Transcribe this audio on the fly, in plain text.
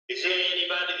Is there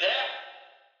anybody there?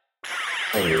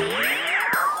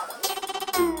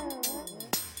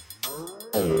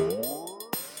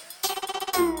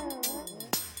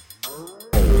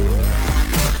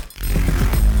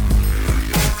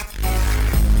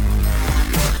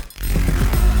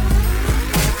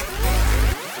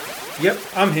 Yep,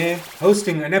 I'm here,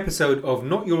 hosting an episode of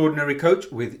Not Your Ordinary Coach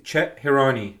with Chet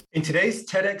Hirani. In today's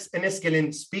TEDx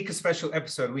Enniskillen Speaker Special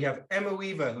episode, we have Emma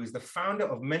Weaver, who is the founder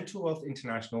of Mental Wealth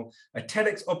International, a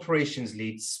TEDx operations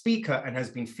lead, speaker, and has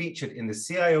been featured in the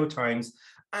CIO Times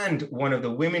and one of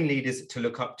the women leaders to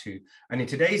look up to. And in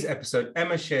today's episode,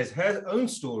 Emma shares her own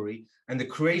story and the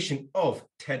creation of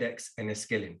TEDx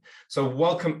Enniskillen. So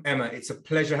welcome, Emma. It's a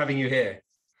pleasure having you here.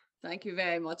 Thank you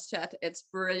very much, Chet. It's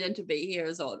brilliant to be here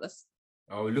as always.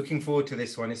 Oh, looking forward to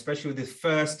this one, especially with this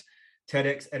first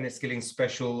TEDx Enniskillen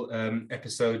special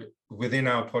episode within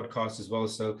our podcast as well.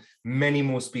 So many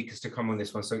more speakers to come on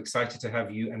this one. So excited to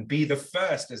have you and be the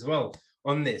first as well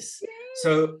on this. Yay.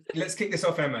 So let's kick this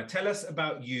off, Emma. Tell us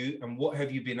about you and what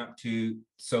have you been up to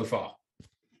so far?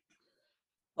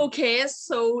 Okay,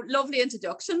 so lovely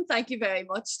introduction. Thank you very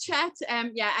much, Chet.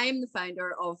 I'm the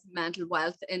founder of Mental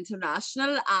Wealth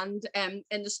International, and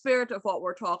in the spirit of what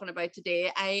we're talking about today,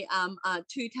 I am a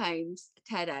 2 times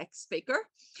TEDx speaker.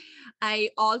 I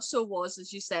also was,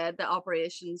 as you said, the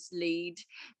operations lead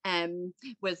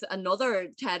with another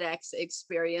TEDx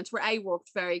experience where I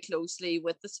worked very closely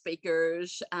with the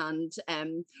speakers and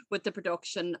with the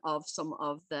production of some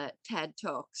of the TED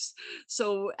Talks.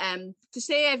 So to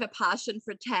say I have a passion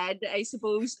for TED, I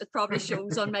suppose it probably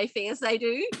shows on my face. I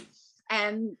do.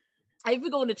 I've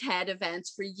been going to TED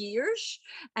events for years,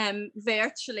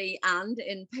 virtually and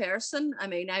in person. I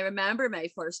mean, I remember my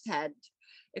first TED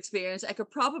experience. I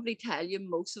could probably tell you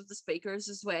most of the speakers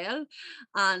as well.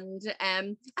 And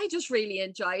I just really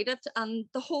enjoyed it. And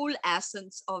the whole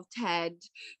essence of TED,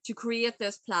 to create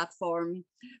this platform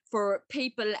for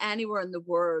people anywhere in the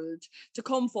world to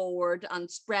come forward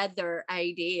and spread their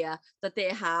idea that they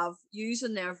have,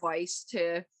 using their voice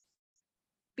to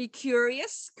be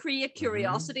curious, create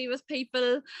curiosity with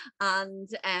people, and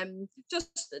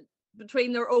just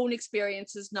between their own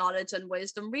experiences, knowledge and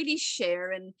wisdom, really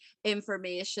sharing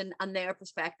information and their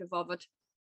perspective of it,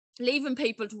 leaving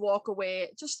people to walk away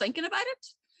just thinking about it,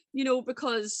 you know,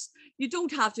 because you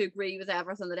don't have to agree with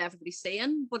everything that everybody's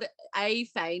saying, but I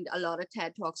find a lot of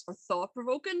TED Talks are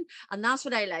thought-provoking, and that's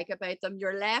what I like about them.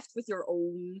 You're left with your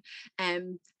own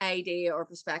idea or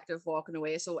perspective walking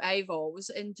away. So I've always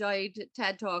enjoyed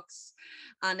TED Talks,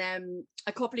 and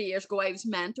a couple of years ago I was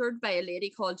mentored by a lady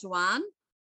called Joanne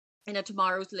in a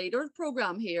Tomorrow's Leaders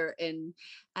program here in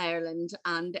Ireland,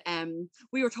 and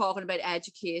we were talking about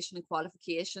education and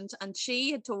qualifications, and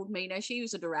she had told me, now she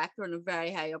was a director in a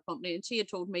very high up company, and she had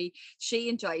told me she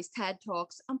enjoys TED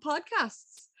Talks and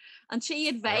podcasts, and she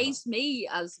advised me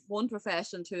as one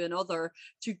profession to another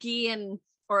to gain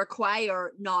or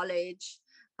acquire knowledge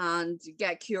and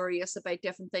get curious about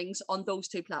different things on those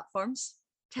 2 platforms.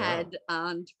 TED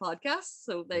and podcasts.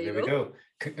 So there we go.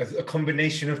 A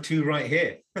combination of 2 right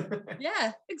here.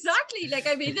 Yeah, exactly. Like,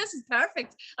 I mean, this is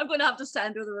perfect. I'm going to have to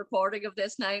send her the recording of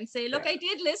this now and say, look, I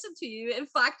did listen to you. In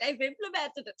fact, I've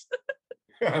implemented it.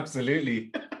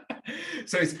 Absolutely.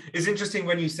 So it's interesting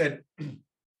when you said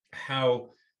how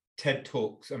TED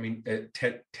Talks, I mean,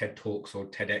 TED Talks or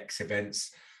TEDx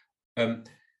events,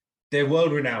 they're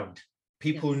world renowned.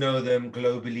 People know them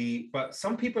globally, but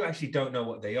some people actually don't know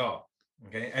what they are.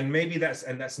 Okay, and maybe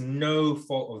that's no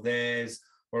fault of theirs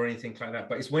or anything like that.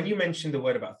 But it's when you mention the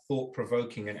word about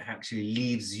thought-provoking and it actually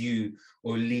leaves you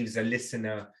or leaves a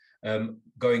listener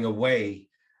going away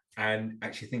and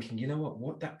actually thinking, you know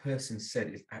what that person said,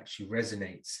 it actually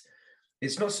resonates.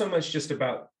 It's not so much just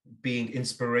about being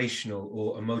inspirational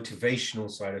or a motivational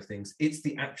side of things. It's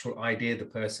the actual idea the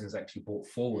person's actually brought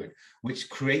forward, which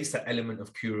creates that element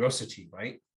of curiosity,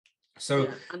 right? So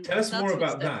tell us more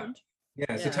about that.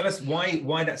 So tell us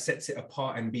why that sets it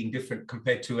apart and being different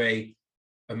compared to a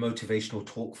motivational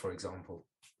talk, for example.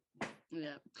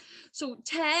 Yeah. So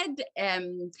TED,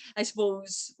 I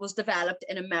suppose, was developed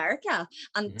in America,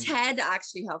 and TED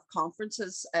actually have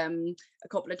conferences a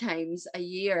couple of times a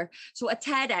year. So a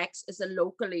TEDx is a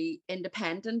locally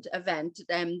independent event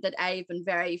that I've been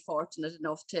very fortunate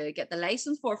enough to get the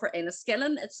license for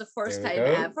Enniskillen. It's the first time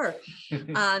ever,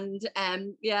 and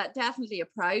definitely a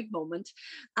proud moment.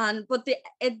 But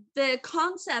the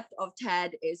concept of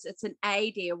TED is it's an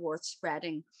idea worth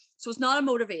spreading. So it's not a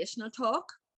motivational talk.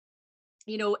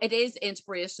 You know, it is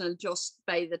inspirational just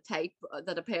by the type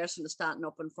that a person is standing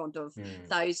up in front of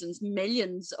thousands,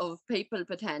 millions of people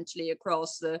potentially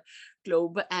across the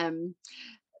globe.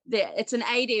 it's an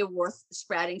idea worth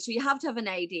spreading. So you have to have an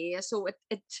idea. So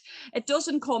it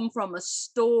doesn't come from a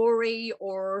story,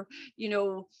 or, you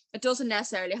know, it doesn't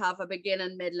necessarily have a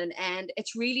beginning, middle and end.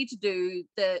 It's really to do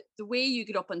the way you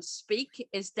get up and speak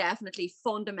is definitely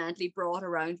fundamentally brought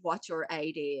around what your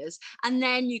idea is. And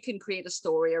then you can create a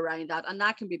story around that. And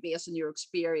that can be based on your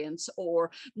experience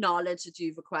or knowledge that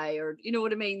you've acquired. You know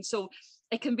what I mean? So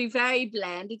it can be very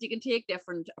blended. You can take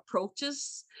different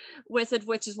approaches with it,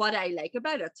 which is what I like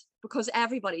about it, because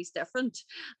everybody's different.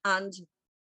 And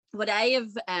what I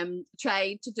have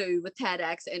tried to do with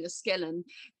TEDx Enniskillen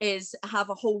is have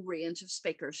a whole range of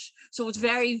speakers. So it's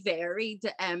very varied.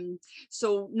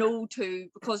 So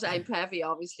because I'm privy,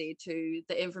 obviously, to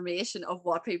the information of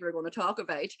what people are going to talk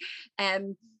about,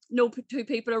 no two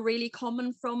people are really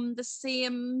coming from the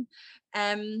same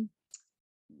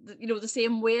the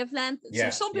same wavelength. So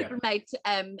some people might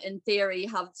in theory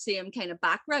have the same kind of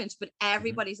backgrounds, but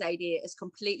everybody's idea is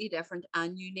completely different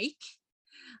and unique.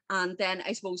 And then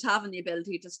I suppose having the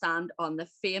ability to stand on the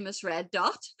famous red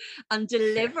dot and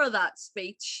deliver that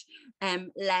speech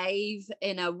live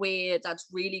in a way that's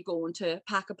really going to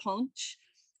pack a punch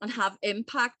and have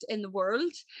impact in the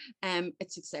world,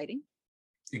 it's exciting.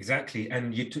 Exactly.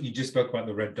 And you just spoke about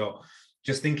the red dot.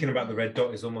 Just thinking about the red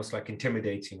dot is almost like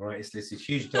intimidating, right? It's this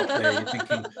huge dot there. You're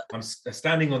thinking, I'm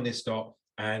standing on this dot,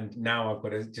 and now I've got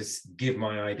to just give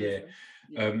my idea,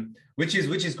 which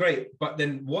is great. But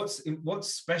then what's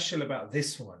special about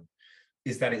this one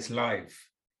is that it's live.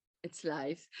 It's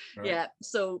live, right? Yeah.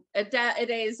 So it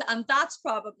is, and that's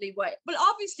probably why. Well,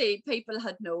 obviously, people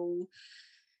had no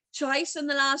choice in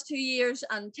the last 2 years,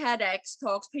 and TEDx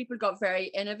Talks, people got very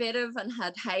innovative and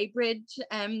had hybrid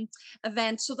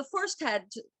events. So the first TED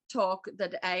Talk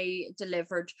that I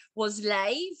delivered was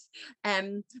live,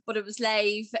 but it was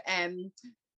live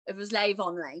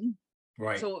online.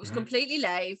 Right. So it was completely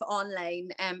live online,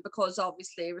 because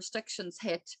obviously restrictions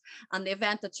hit, and the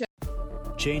event that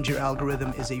Change Your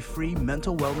Algorithm is a free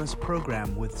mental wellness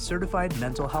program with certified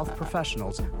mental health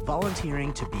professionals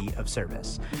volunteering to be of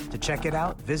service. To check it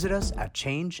out, visit us at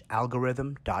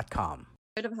changealgorithm.com.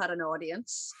 Could have had an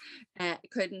audience,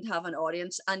 couldn't have an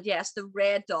audience. And yes, the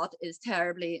red dot is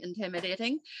terribly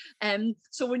intimidating.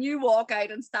 So when you walk out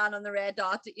and stand on the red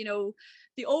dot, you know,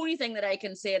 the only thing that I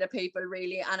can say to people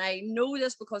really, and I know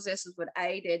this because this is what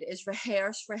I did, is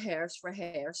rehearse.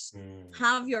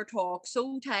 Have your talk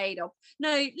so tied up.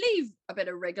 Now, leave a bit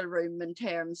of wriggle room in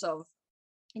terms of,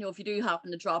 you know, if you do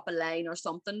happen to drop a line or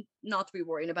something, not to be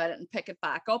worrying about it and pick it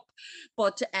back up,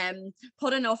 but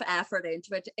put enough effort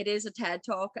into it. It is a TED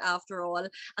Talk after all, and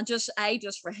I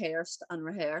just rehearsed,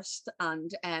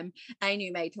 and I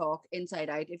knew my talk inside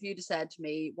out. If you'd have said to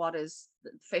me, what is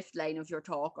the 5th line of your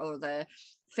talk or the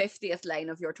 50th line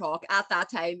of your talk, at that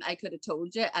time I could have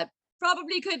told you. I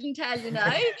probably couldn't tell you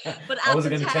now, but I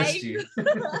wasn't going to test you.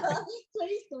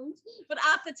 Please don't. But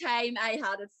at the time, I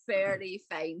had it fairly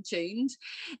fine-tuned,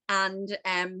 and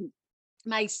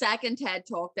my second TED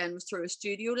Talk then was through a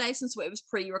studio license, so it was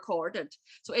pre-recorded,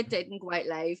 so it didn't go out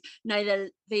live. Now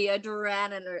the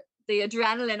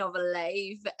adrenaline of a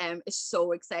live is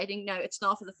so exciting. Now, it's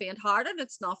not for the faint-hearted,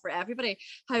 it's not for everybody.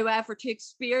 However, to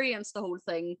experience the whole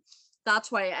thing,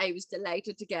 that's why I was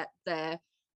delighted to get the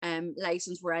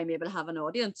license where I'm able to have an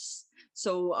audience.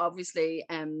 So obviously,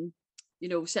 you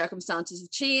know, circumstances have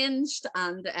changed,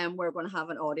 and we're going to have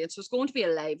an audience. So it's going to be a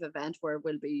live event where it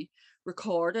will be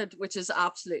recorded, which is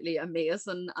absolutely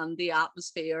amazing, and the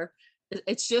atmosphere,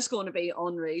 it's just going to be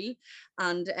unreal.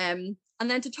 And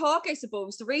then to talk, I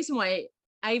suppose the reason why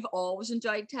I've always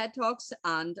enjoyed TED Talks,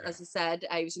 and as I said,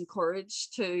 I was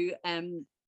encouraged to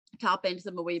tap into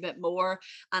them a wee bit more,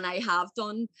 and I have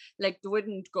done, like, there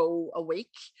wouldn't go a week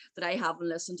that I haven't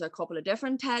listened to a couple of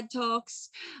different TED Talks.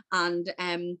 And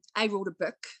I wrote a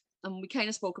book, and we kind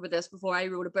of spoke about this before. I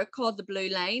wrote a book called The Blue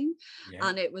Line,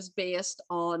 and it was based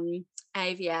on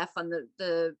IVF and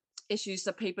the issues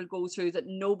that people go through that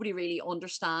nobody really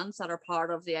understands that are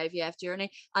part of the IVF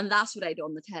journey, and that's what I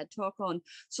done the TED Talk on.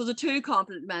 So the two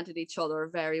complemented each other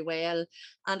very well.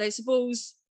 And I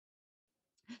suppose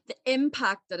the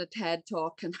impact that a TED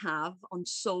Talk can have on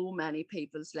so many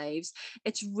people's lives,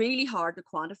 it's really hard to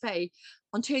quantify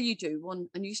until you do one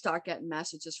and you start getting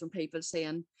messages from people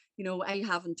saying, you know, I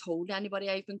haven't told anybody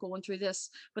I've been going through this,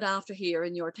 but after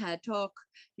hearing your TED Talk,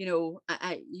 you know,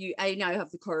 I now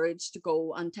have the courage to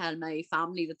go and tell my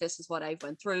family that this is what I've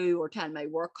went through, or tell my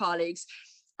work colleagues.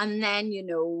 And then, you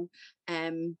know,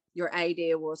 your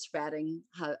idea was spreading,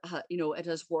 how you know, it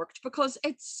has worked, because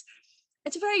it's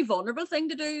a very vulnerable thing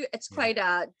to do. It's quite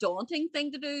a daunting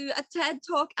thing to do, a TED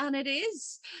Talk, and it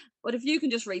is. But if you can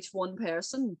just reach one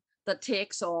person that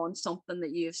takes on something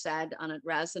that you've said and it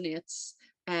resonates,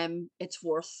 it's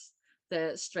worth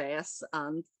the stress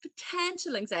and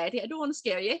potential anxiety. I don't want to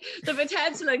scare you. The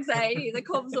potential anxiety that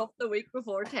comes up the week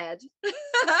before TED.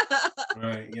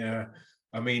 Right. Yeah.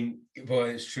 I mean, well,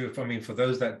 it's true. I mean, for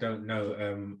those that don't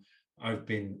know, I've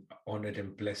been honored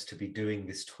and blessed to be doing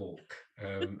this talk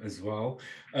as well.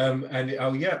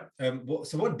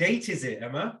 So what date is it,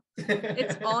 Emma?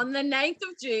 It's on the 9th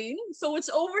of June. So it's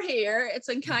over here. It's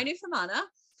in County Fermanagh,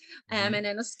 in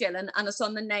Enniskillen, and it's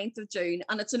on the 9th of June,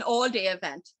 and it's an all-day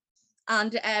event.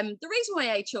 And the reason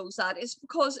why I chose that is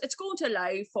because it's going to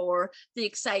allow for the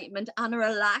excitement and a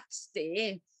relaxed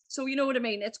day. So you know what I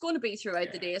mean? It's going to be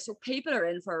throughout the day. So people are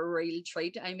in for a real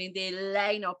treat. I mean, the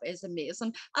lineup is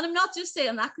amazing. And I'm not just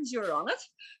saying that because you're on it.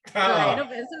 The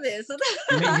lineup is amazing.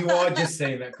 I mean, you are just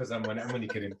saying that because I'm on it. I'm only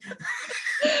kidding.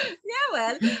 Yeah,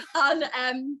 well,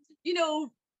 and you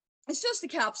know, it's just to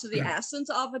capture the essence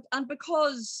of it. And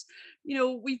because, you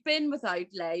know, we've been without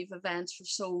live events for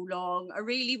so long, I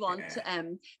really want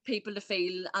people to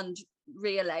feel and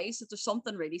realise that there's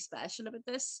something really special about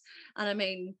this. And I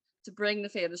mean, to bring the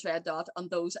famous red dot on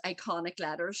those iconic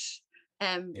letters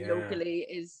locally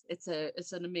it's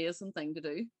an amazing thing to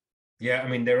do. Yeah, I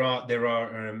mean, there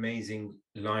are an amazing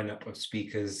lineup of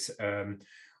speakers.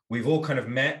 We've all kind of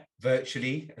met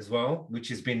virtually as well, which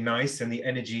has been nice, and the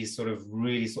energy is sort of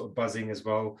really sort of buzzing as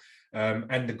well.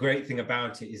 And the great thing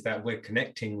about it is that we're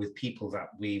connecting with people that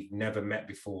we've never met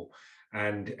before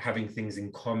and having things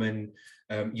in common.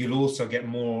 You'll also get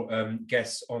more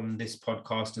guests on this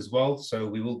podcast as well. So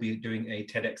we will be doing a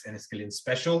TEDx Enniskillen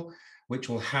special, which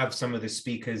will have some of the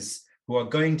speakers who are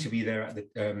going to be there at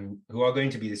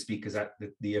the speakers at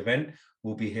the event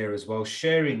will be here as well,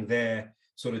 sharing their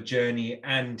sort of journey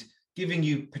and giving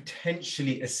you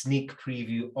potentially a sneak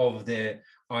preview of their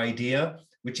idea,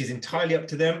 which is entirely up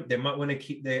to them. They might want to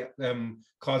keep their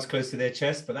cards close to their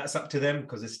chest, but that's up to them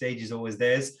because the stage is always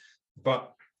theirs.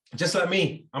 But just like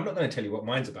me, I'm not going to tell you what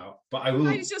mine's about, but I will.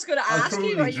 I was just going to ask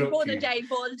you, are you going to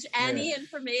divulge any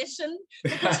information?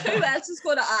 Because who else is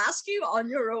going to ask you on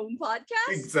your own podcast?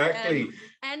 Exactly.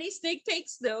 Any sneak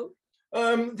peeks, though?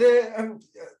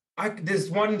 There's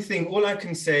one thing, all I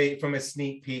can say from a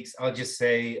sneak peeks, I'll just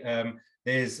say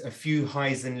there's a few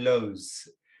highs and lows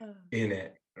in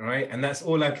it, right? And that's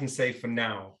all I can say for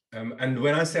now. And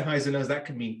when I say highs and lows, that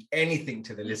could mean anything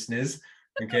to the listeners.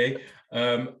 Okay,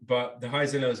 but the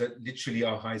highs and lows are literally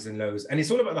our highs and lows, and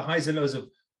it's all about the highs and lows of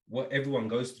what everyone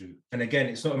goes through. And again,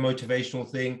 it's not a motivational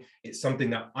thing, it's something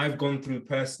that I've gone through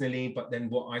personally, but then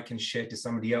what I can share to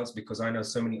somebody else, because I know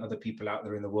so many other people out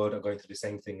there in the world are going through the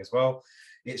same thing as well.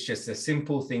 It's just a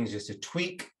simple thing, just a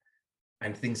tweak,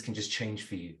 and things can just change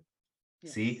for you.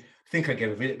 Yes. See, I think I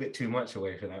gave a bit too much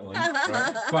away for that one,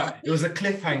 right? But it was a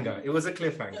cliffhanger.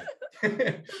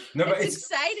 No, but it's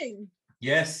exciting.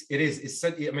 Yes, it is. It's,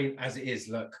 I mean, as it is,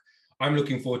 look, I'm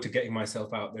looking forward to getting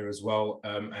myself out there as well.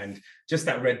 And just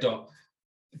that red dot,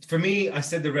 for me, I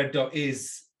said the red dot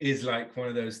is like one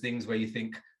of those things where you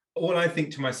think, all I think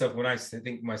to myself when I'm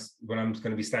going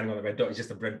to be standing on the red dot is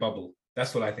just a red bubble.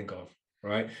 That's what I think of,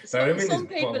 right? Some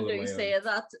people do say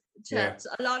that, Chet.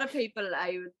 Yeah. A lot of people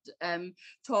I would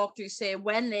talk to say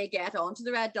when they get onto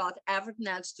the red dot, everything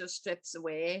else just strips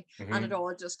away and it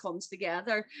all just comes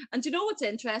together. And do you know what's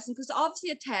interesting? Because obviously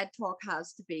a TED talk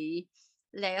has to be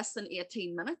less than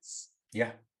 18 minutes.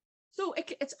 Yeah. So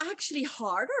it's actually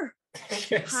harder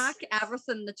to pack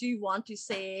everything that you want to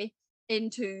say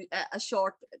into a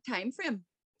short time frame.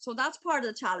 So that's part of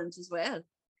the challenge as well.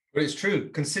 But it's true,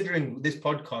 considering this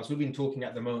podcast, we've been talking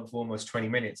at the moment for almost 20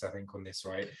 minutes, I think, on this,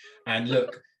 right? And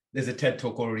look, there's a TED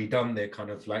talk already done there, kind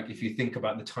of like, if you think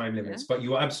about the time limits, but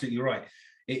you're absolutely right.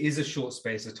 It is a short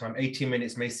space of time. 18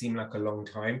 minutes may seem like a long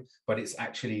time, but it's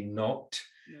actually not.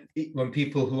 When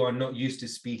people who are not used to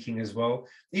speaking as well,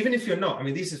 even if you're not, I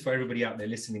mean, this is for everybody out there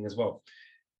listening as well.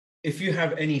 If you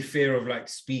have any fear of like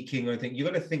speaking or anything, you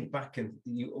got to think back, and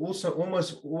you also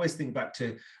almost always think back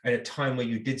to at a time where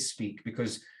you did speak,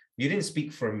 because you didn't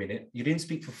speak for a minute, you didn't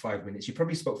speak for 5 minutes, you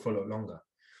probably spoke for a lot longer.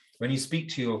 When you speak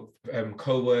to your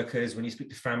co-workers, when you speak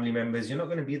to family members, you're not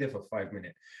going to be there for 5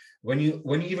 minutes. When you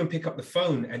even pick up the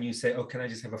phone and you say, oh, can I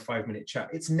just have a 5-minute chat?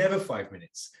 It's never 5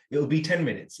 minutes. It'll be 10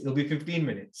 minutes. It'll be 15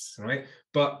 minutes, right?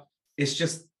 But it's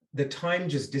just, the time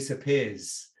just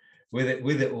disappears with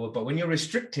it all. But when you're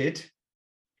restricted,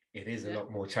 it is a lot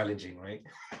more challenging, right?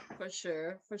 For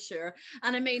sure.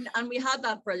 And I mean, and we had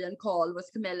that brilliant call with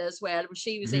Camilla as well, where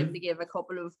she was able to give a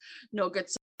couple of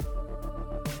nuggets.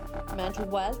 Mental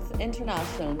Wealth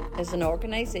International is an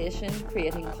organisation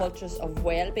creating cultures of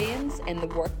well-being in the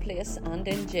workplace and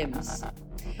in gyms.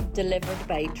 delivered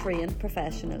by trained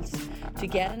professionals. To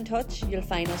get in touch, you'll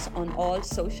find us on all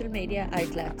social media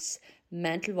outlets,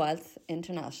 Mental Wealth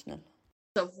International.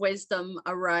 Of wisdom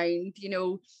around,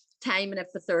 timing it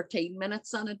for 13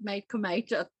 minutes and it might come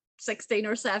out at 16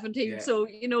 or 17. So,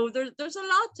 there's a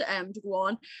lot to go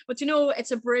on. But,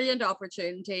 it's a brilliant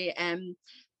opportunity.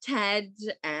 TED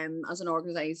as an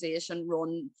organization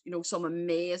run some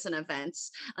amazing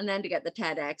events, and then to get the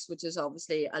TEDx, which is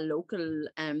obviously a local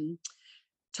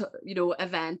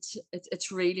event,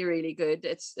 it's really, really good.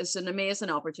 It's an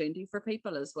amazing opportunity for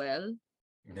people as well.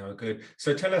 No, good.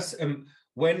 So tell us,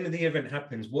 when the event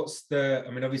happens,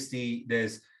 obviously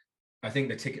I think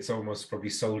the tickets are almost probably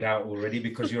sold out already,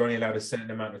 because you're only allowed a certain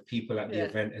amount of people at the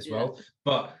event as well.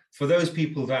 But for those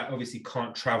people that obviously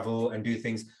can't travel and do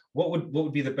things, what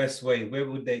would be the best way?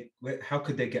 How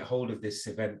could they get hold of this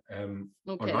event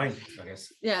online, I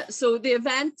guess? Yeah, so the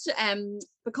event,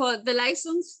 because the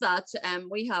license that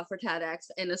we have for TEDx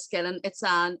Enniskillen, it's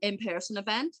an in-person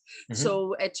event.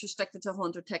 So it's restricted to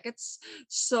 100 tickets.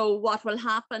 So what will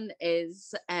happen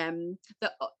is the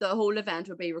whole event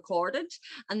will be recorded,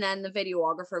 and then the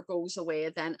videographer goes away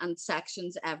then and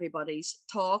sections everybody's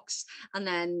talks, and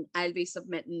then I'll be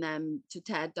submitting them to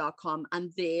TED.com,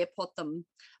 and they put them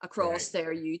across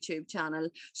their YouTube channel.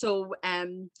 So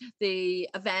the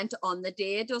event on the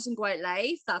day doesn't go out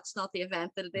live. That's not the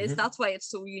event that it is. That's why it's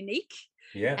so unique.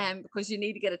 Because you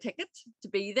need to get a ticket to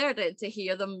be there to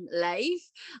hear them live.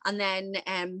 And then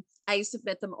I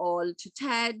submit them all to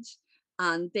TED,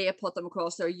 and they put them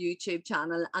across their YouTube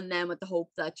channel, and then with the hope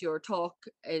that your talk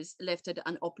is lifted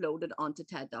and uploaded onto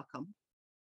TED.com.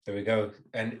 There we go.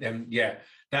 And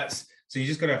that's, so you're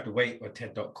just going to have to wait on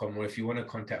TED.com, or if you want to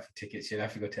contact for tickets, you'll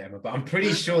have to go to Emma. But I'm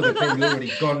pretty sure they're probably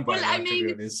already gone by now, to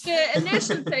be honest.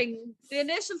 The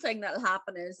initial thing that'll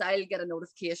happen is I'll get a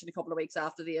notification a couple of weeks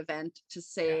after the event to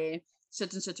say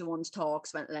such and such a one's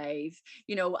talks went live,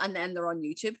 and then they're on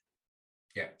YouTube.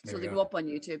 So they go up on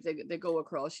YouTube, they go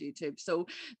across YouTube. So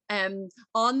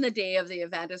on the day of the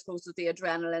event, I suppose, with the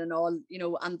adrenaline and all,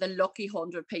 and the lucky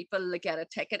 100 people that get a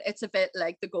ticket, it's a bit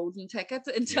like the golden ticket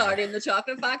in Charlie and the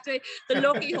Chocolate Factory. The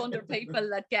lucky 100 people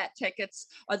that get tickets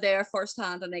are there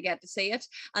firsthand and they get to see it.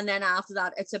 And then after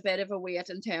that, it's a bit of a wait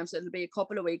in terms, it'll be a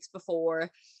couple of weeks before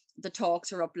the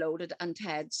talks are uploaded and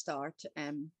TED start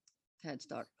putting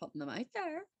them out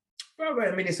there. Well,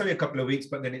 it's only a couple of weeks,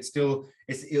 but then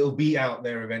it'll be out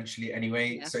there eventually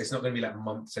anyway. So it's not going to be like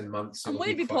months and months. And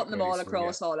we'll be putting them all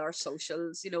across all our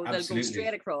socials. They'll go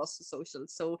straight across the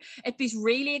socials. So it'd be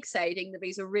really exciting. There'll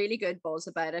be a really good buzz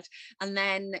about it. And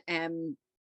then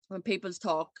when people's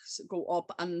talks go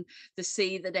up and they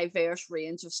see the diverse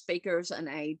range of speakers and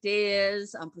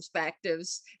ideas and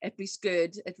perspectives, it be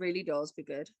good. It really does be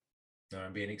good. It'll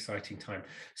be an exciting time.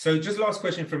 So just last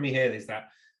question from me here is that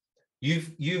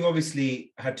You've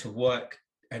obviously had to work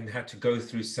and had to go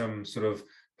through some sort of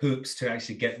hoops to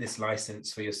actually get this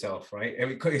license for yourself, right?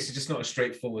 It's just not a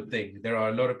straightforward thing. There are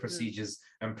a lot of procedures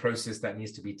and process that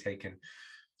needs to be taken.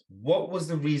 What was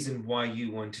the reason why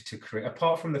you wanted to create,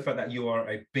 apart from the fact that you are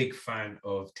a big fan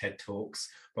of TED Talks,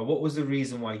 but what was the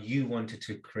reason why you wanted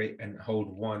to create and hold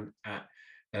one at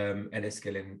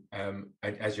Enniskillen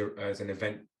as an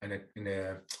event and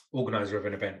an organizer of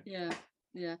an event?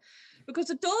 Yeah, because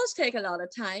it does take a lot of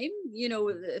time.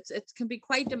 It can be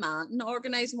quite demanding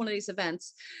organizing one of these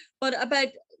events. But about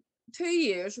 2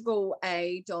 years ago,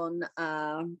 I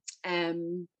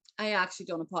actually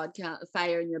done a podcast,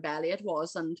 Fire in Your Belly it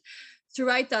was, and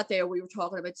throughout that there we were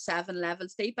talking about 7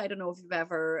 levels deep. I don't know if you've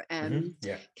ever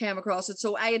came across it.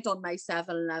 So I had done my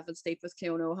 7 levels deep with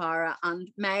Cleona O'Hara, and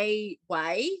my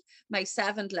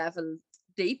 7th level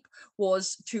deep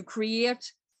was to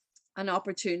create an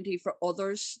opportunity for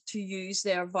others to use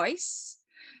their voice,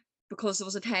 because there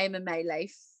was a time in my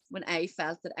life when I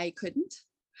felt that I couldn't.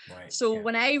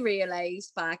 When I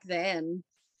realized back then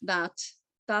that's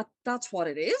what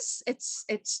it is,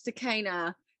 it's to kind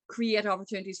of create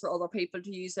opportunities for other people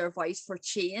to use their voice for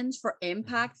change, for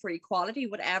impact, for equality,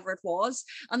 whatever it was.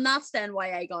 And that's then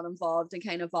why I got involved and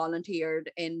kind of volunteered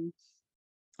in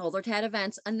other TED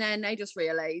events. And then I just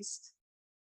realized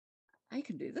I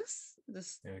can do this.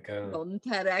 Run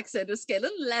TEDx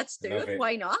Enniskillen. Let's do it.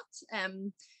 Why not?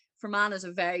 Fermanagh is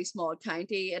a very small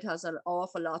county. It has an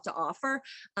awful lot to offer.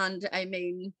 And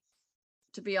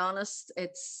to be honest,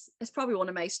 it's probably one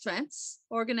of my strengths,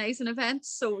 organising events.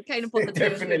 So we kind of put the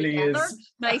two together.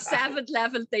 My 7th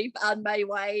level deep and my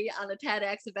Y and a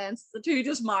TEDx events, the two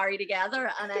just marry together,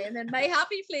 and I am in my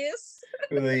happy place.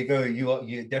 Well, there you go.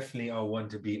 You definitely are one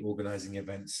to be organising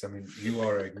events. You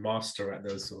are a master at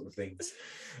those sort of things.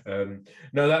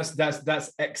 No,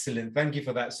 that's excellent. Thank you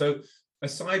for that. So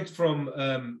aside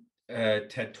from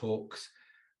TED Talks,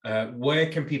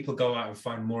 where can people go out and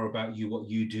find more about you, what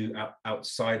you do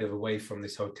outside of, away from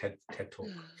this whole TED Talk?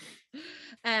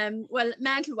 Well,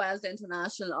 Mental Wealth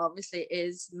International obviously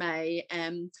is my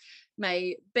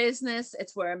my business.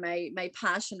 It's where my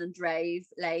passion and drive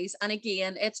lays, and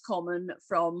again, it's coming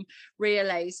from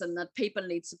realizing that people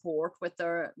need support with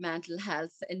their mental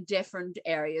health in different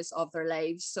areas of their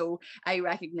lives. So I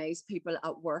recognize people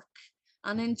at work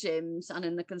and in gyms and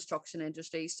in the construction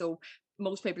industry. So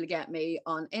most people get me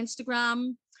on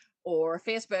Instagram or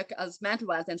Facebook as Mental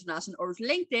Wealth International, or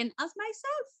LinkedIn as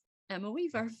myself, Emma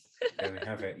Weaver. There we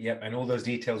have it. Yep, and all those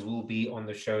details will be on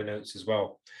the show notes as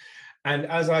well. And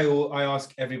as I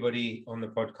ask everybody on the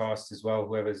podcast as well,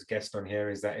 whoever's guest on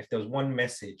here, is that if there was one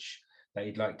message that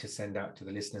you'd like to send out to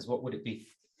the listeners, what would it be?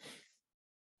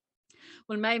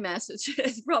 Well, my message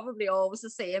is probably always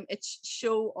the same. It's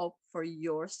show up for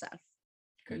yourself.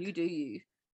 Good. You do you.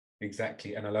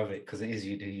 Exactly. And I love it because it is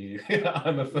you do you.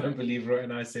 I'm a firm believer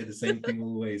and I say the same thing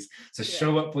always. So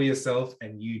show up for yourself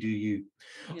and you do you.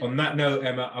 Yeah. On that note,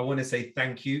 Emma, I want to say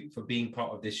thank you for being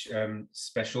part of this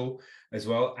special as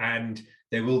well. And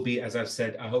there will be, as I've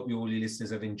said, I hope all your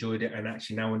listeners have enjoyed it and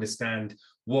actually now understand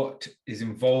what is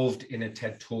involved in a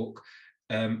TED Talk,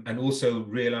 and also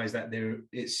realize that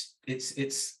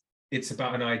it's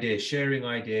about an idea, sharing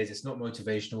ideas. It's not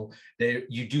motivational.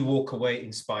 You do walk away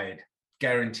inspired.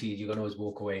 Guaranteed, you're going to always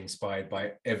walk away inspired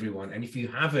by everyone. And if you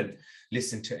haven't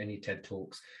listened to any TED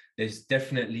Talks, there's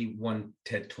definitely one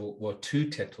TED Talk, or two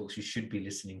TED Talks you should be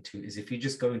listening to. Is if you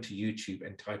just go into YouTube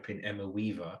and type in Emma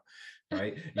Weaver,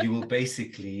 right, you will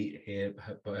basically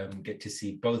get to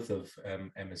see both of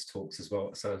Emma's talks as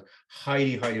well. So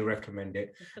highly recommend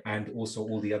it, and also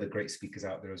all the other great speakers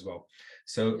out there as well.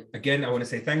 So again, I want to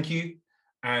say thank you,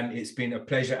 and it's been a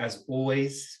pleasure as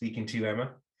always speaking to you,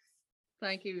 Emma.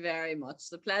 Thank you very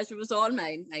much. The pleasure was all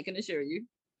mine, I can assure you.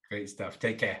 Great stuff.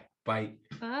 Take care. Bye.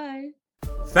 Bye.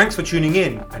 Thanks for tuning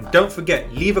in. And don't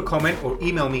forget, leave a comment or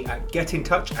email me at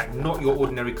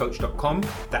getintouch@notyourordinarycoach.com.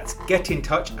 That's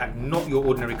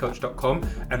getintouch@notyourordinarycoach.com.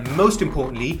 And most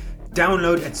importantly,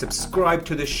 download and subscribe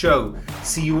to the show.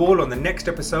 See you all on the next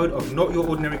episode of Not Your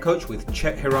Ordinary Coach with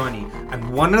Chet Hirani.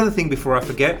 And one other thing before I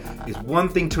forget is one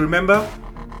thing to remember: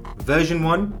 version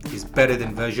 1 is better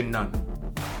than version none.